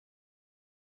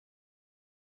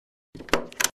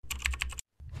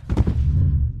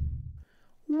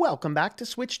Welcome back to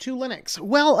Switch to Linux.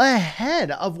 Well,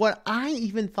 ahead of what I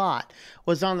even thought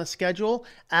was on the schedule,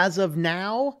 as of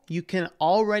now, you can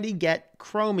already get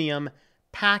Chromium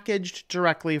packaged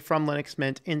directly from Linux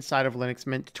Mint inside of Linux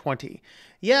Mint 20.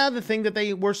 Yeah, the thing that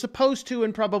they were supposed to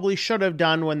and probably should have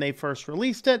done when they first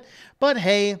released it, but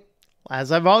hey,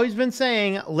 as I've always been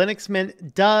saying, Linux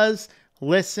Mint does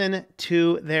listen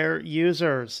to their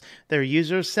users. Their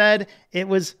users said it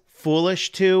was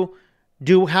foolish to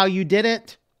do how you did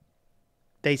it.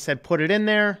 They said put it in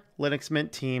there. Linux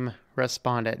Mint team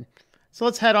responded. So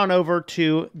let's head on over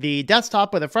to the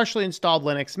desktop with a freshly installed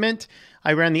Linux Mint.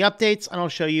 I ran the updates and I'll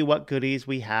show you what goodies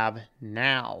we have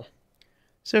now.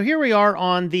 So here we are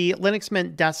on the Linux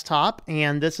Mint desktop,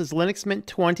 and this is Linux Mint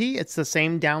 20. It's the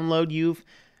same download you've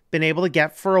been able to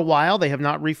get for a while. They have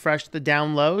not refreshed the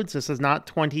downloads. This is not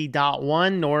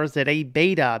 20.1, nor is it a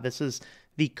beta. This is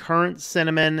the current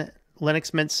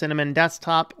Linux Mint Cinnamon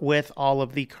desktop with all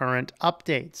of the current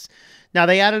updates. Now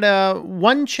they added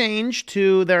one change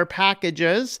to their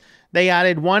packages. They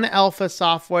added one alpha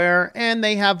software, and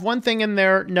they have one thing in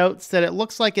their notes that it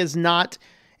looks like is not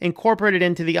incorporated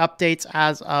into the updates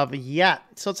as of yet.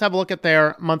 So let's have a look at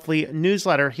their monthly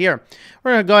newsletter here.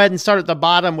 We're going to go ahead and start at the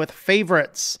bottom with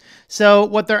favorites. So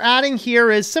what they're adding here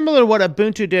is similar to what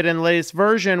Ubuntu did in the latest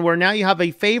version, where now you have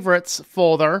a favorites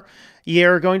folder.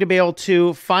 You're going to be able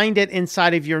to find it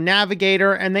inside of your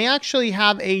navigator, and they actually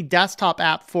have a desktop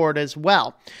app for it as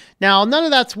well. Now, none of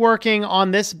that's working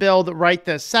on this build right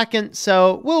this second,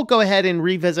 so we'll go ahead and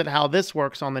revisit how this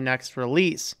works on the next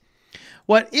release.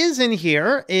 What is in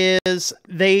here is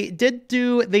they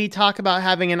talk about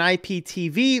having an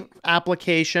IPTV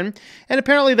application, and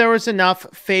apparently there was enough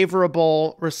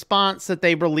favorable response that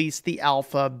they released the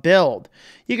alpha build.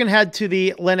 You can head to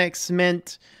the Linux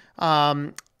Mint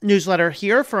newsletter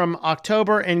here from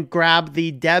October and grab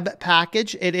the deb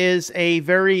package. It is a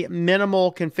very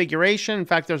minimal configuration. In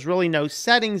fact, there's really no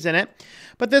settings in it,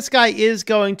 but this guy is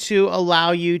going to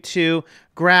allow you to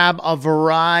grab a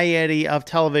variety of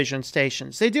television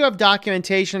stations. They do have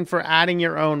documentation for adding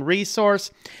your own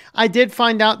resource. I did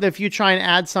find out that if you try and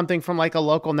add something from like a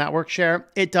local network share,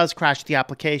 it does crash the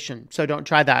application. So don't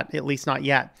try that, at least not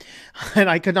yet. And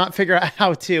I could not figure out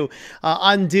how to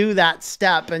undo that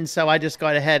step. And so I just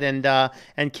got ahead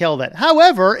and killed it.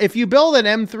 However, if you build an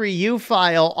M3U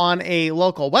file on a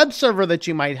local web server that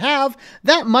you might have,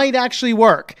 that might actually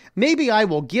work. Maybe I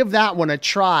will give that one a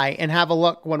try and have a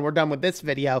look when we're done with this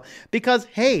video, because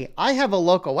hey, I have a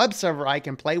local web server I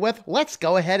can play with. Let's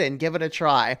go ahead and give it a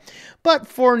try. But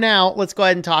for now, let's go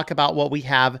ahead and talk about what we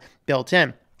have built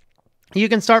in. You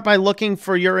can start by looking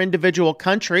for your individual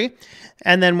country,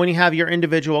 and then when you have your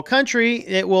individual country,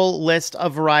 it will list a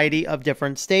variety of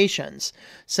different stations.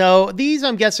 So these,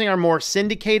 I'm guessing, are more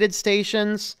syndicated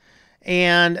stations,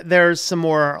 and there's some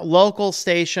more local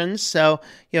stations. So,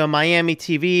 you know, Miami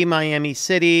TV, Miami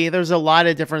City, there's a lot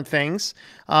of different things.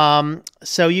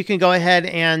 So you can go ahead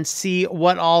and see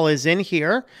what all is in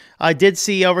here. I did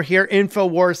see over here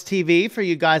InfoWars TV for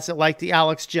you guys that like the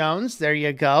Alex Jones. There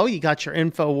you go. You got your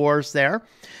InfoWars there.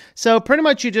 So pretty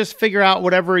much you just figure out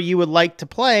whatever you would like to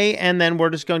play, and then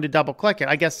we're just going to double click it.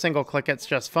 I guess single click it's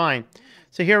just fine.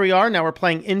 So here we are. Now we're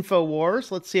playing InfoWars.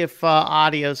 Let's see if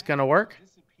audio is going to work.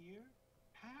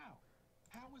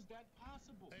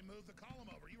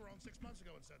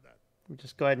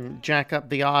 Just go ahead and jack up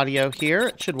the audio here.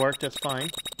 It should work just fine.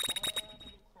 If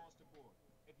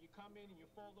you come in and you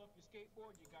fall off your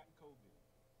skateboard, you got COVID.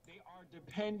 They are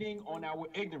depending on our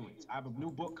ignorance. I have a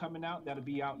new book coming out that'll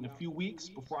be out in a few weeks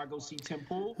before I go see Tim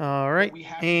Pool. All right,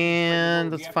 and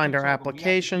let's find our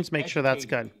applications. Make sure that's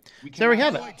good. So there we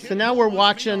have it. So now we're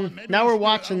watching.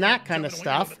 That kind of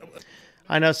stuff.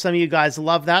 I know some of you guys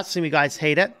love that. Some of you guys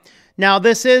hate it. Now,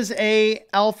 this is a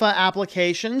alpha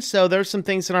application, so there's some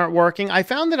things that aren't working. I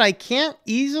found that I can't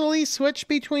easily switch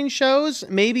between shows.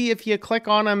 Maybe if you click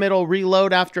on them, it'll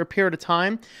reload after a period of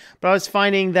time. But I was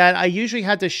finding that I usually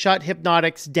had to shut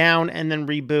Hypnotix down and then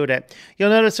reboot it. You'll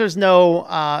notice there's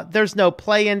no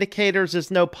play indicators,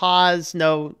 there's no pause,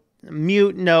 no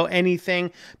mute, no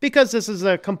anything, because this is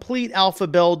a complete alpha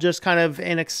build, just kind of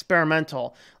an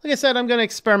experimental. Like I said, I'm going to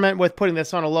experiment with putting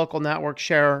this on a local network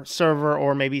share server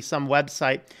or maybe some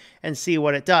website and see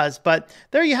what it does. But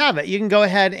there you have it. You can go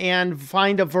ahead and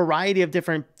find a variety of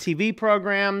different TV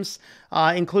programs,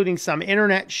 including some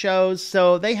internet shows.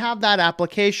 So they have that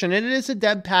application, and it is a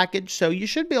Deb package, so you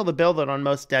should be able to build it on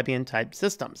most Debian-type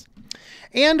systems.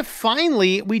 And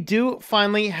finally, we do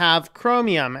finally have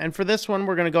Chromium. And for this one,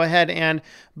 we're going to go ahead and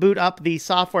boot up the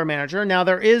software manager. Now,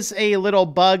 there is a little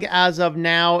bug as of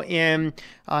now in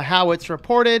how it's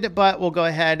reported, but we'll go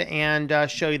ahead and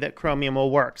show you that Chromium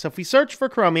will work. So if we search for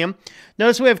Chromium,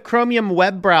 notice we have Chromium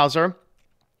web browser,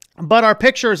 but our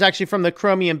picture is actually from the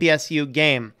Chromium BSU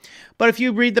game. But if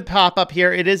you read the pop-up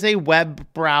here, it is a web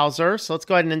browser. So let's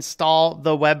go ahead and install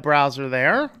the web browser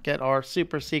there. Get our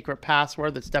super secret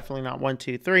password. That's definitely not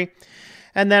 123.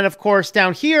 And then, of course,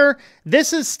 down here,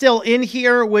 this is still in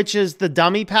here, which is the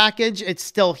dummy package. It's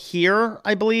still here,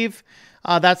 I believe.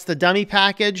 That's the dummy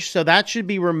package. So that should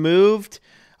be removed.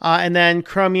 And then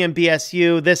Chromium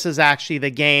BSU, this is actually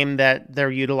the game that they're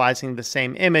utilizing the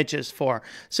same images for.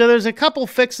 So there's a couple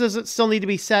fixes that still need to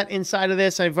be set inside of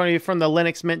this. If anybody from the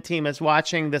Linux Mint team is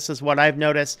watching, this is what I've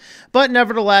noticed. But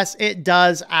nevertheless, it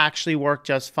does actually work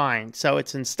just fine. So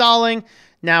it's installing.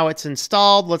 Now it's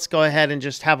installed. Let's go ahead and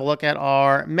just have a look at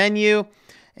our menu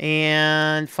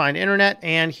and find internet.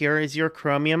 And here is your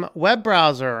Chromium web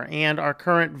browser and our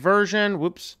current version.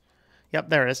 Whoops. Yep,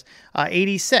 there it is,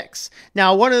 86.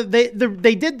 Now, they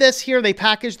did this here. They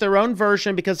packaged their own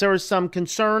version because there was some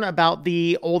concern about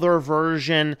the older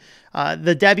version.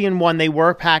 The Debian one they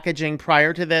were packaging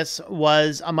prior to this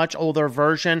was a much older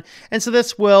version. And so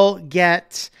this will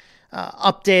get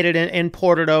updated and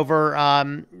ported over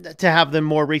to have the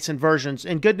more recent versions.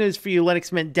 And good news for you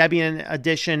Linux Mint Debian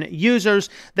Edition users,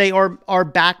 they are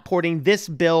backporting this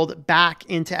build back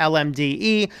into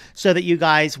LMDE so that you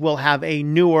guys will have a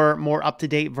newer, more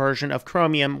up-to-date version of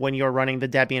Chromium when you're running the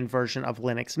Debian version of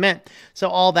Linux Mint. So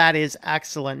all that is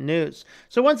excellent news.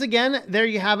 So once again, there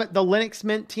you have it. The Linux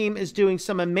Mint team is doing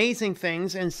some amazing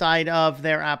things inside of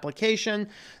their application.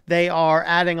 They are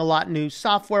adding a lot new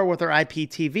software with their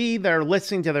IPTV. They're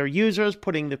listening to their users,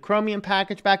 putting the Chromium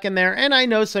package back in there. And I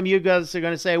know some of you guys are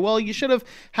going to say, well, you should have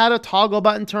had a toggle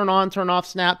button, turn on, turn off,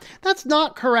 snap. That's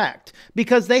not correct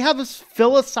because they have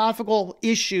philosophical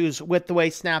issues with the way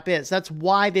snap is. That's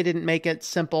why they didn't make it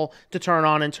simple to turn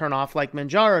on and turn off like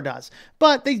Manjaro does.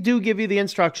 But they do give you the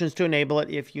instructions to enable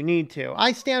it if you need to.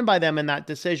 I stand by them in that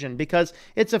decision because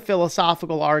it's a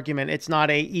philosophical argument. It's not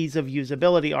a ease of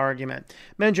usability argument.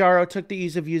 Manjaro took the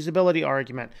ease of usability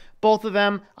argument. Both of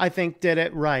them, I think, did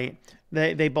it right.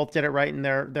 They both did it right in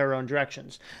their own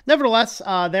directions. Nevertheless,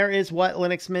 there is what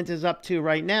Linux Mint is up to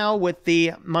right now with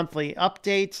the monthly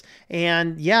updates.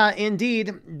 And yeah,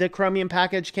 indeed, the Chromium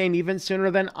package came even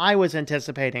sooner than I was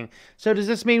anticipating. So does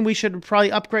this mean we should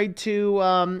probably upgrade to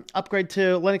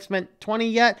Linux Mint 20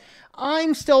 yet?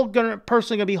 I'm still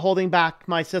personally going to be holding back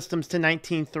my systems to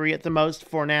 19.3 at the most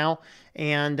for now.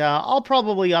 And I'll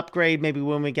probably upgrade maybe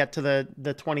when we get to the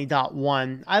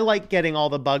 20.1. I like getting all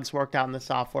the bugs worked out in the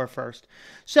software first.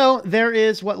 So there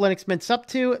is what Linux Mint's up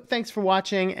to. Thanks for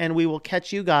watching, and we will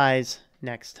catch you guys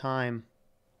next time.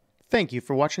 Thank you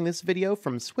for watching this video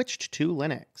from Switched to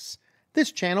Linux.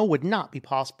 This channel would not be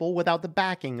possible without the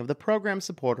backing of the program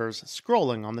supporters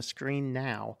scrolling on the screen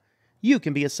now. You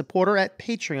can be a supporter at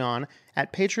Patreon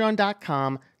at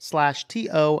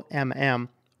patreon.com/TOMM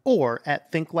or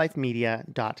at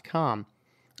thinklifemedia.com.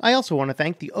 I also want to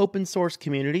thank the open source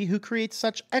community who creates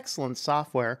such excellent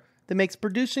software that makes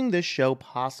producing this show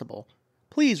possible.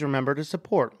 Please remember to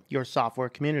support your software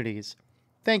communities.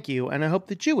 Thank you, and I hope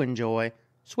that you enjoy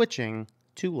switching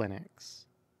to Linux.